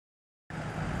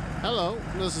Hello,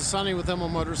 this is Sonny with Emil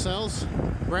Motor Sales.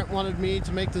 Brent wanted me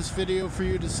to make this video for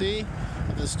you to see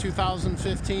this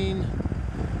 2015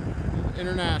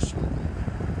 International.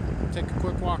 Take a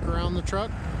quick walk around the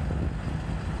truck.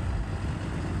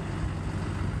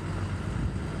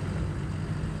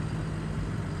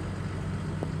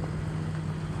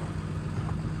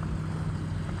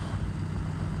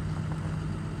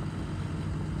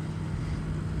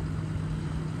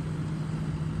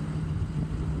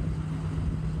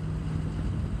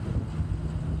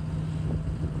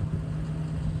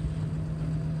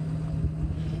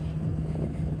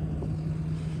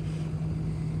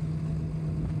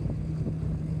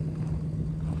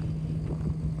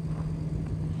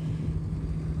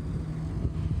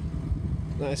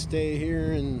 Nice day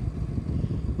here in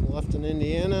Bluffton,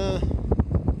 Indiana.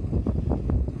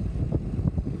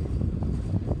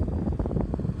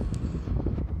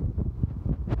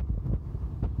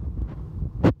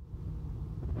 As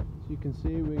you can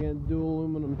see, we got dual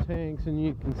aluminum tanks, and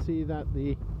you can see that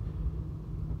the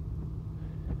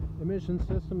emission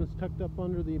system is tucked up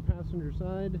under the passenger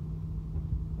side.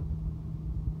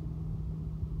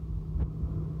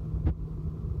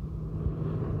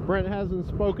 Brent hasn't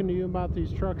spoken to you about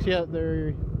these trucks yet.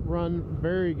 They run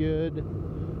very good.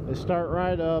 They start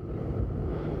right up.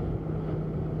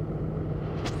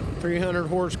 300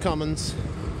 horse Cummins.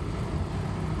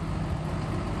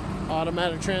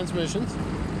 Automatic transmissions.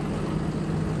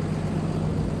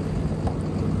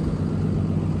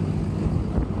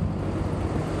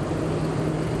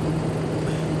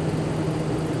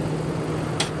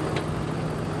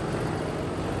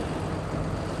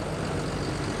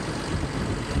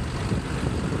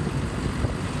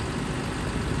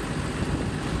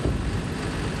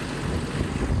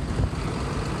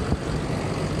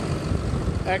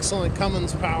 Excellent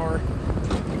Cummins power.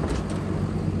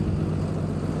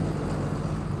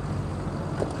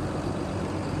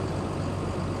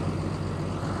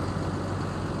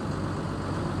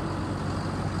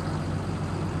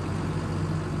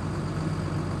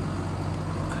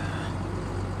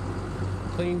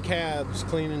 Clean cabs,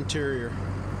 clean interior.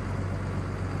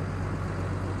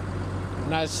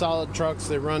 Nice solid trucks,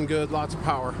 they run good, lots of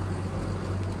power.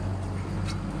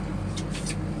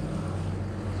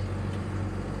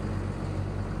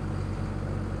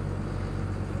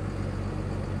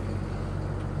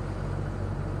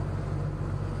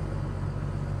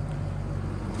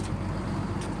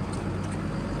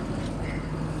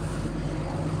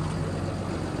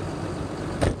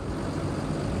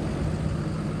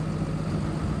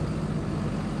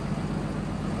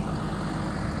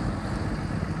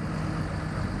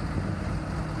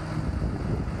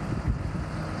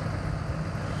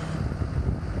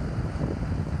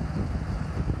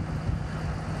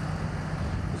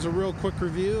 A real quick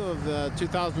review of the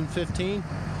 2015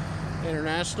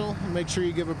 International. Make sure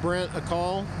you give Brent a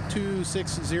call,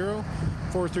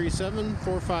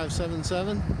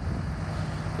 260-437-4577.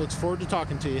 Looks forward to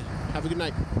talking to you. Have a good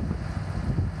night.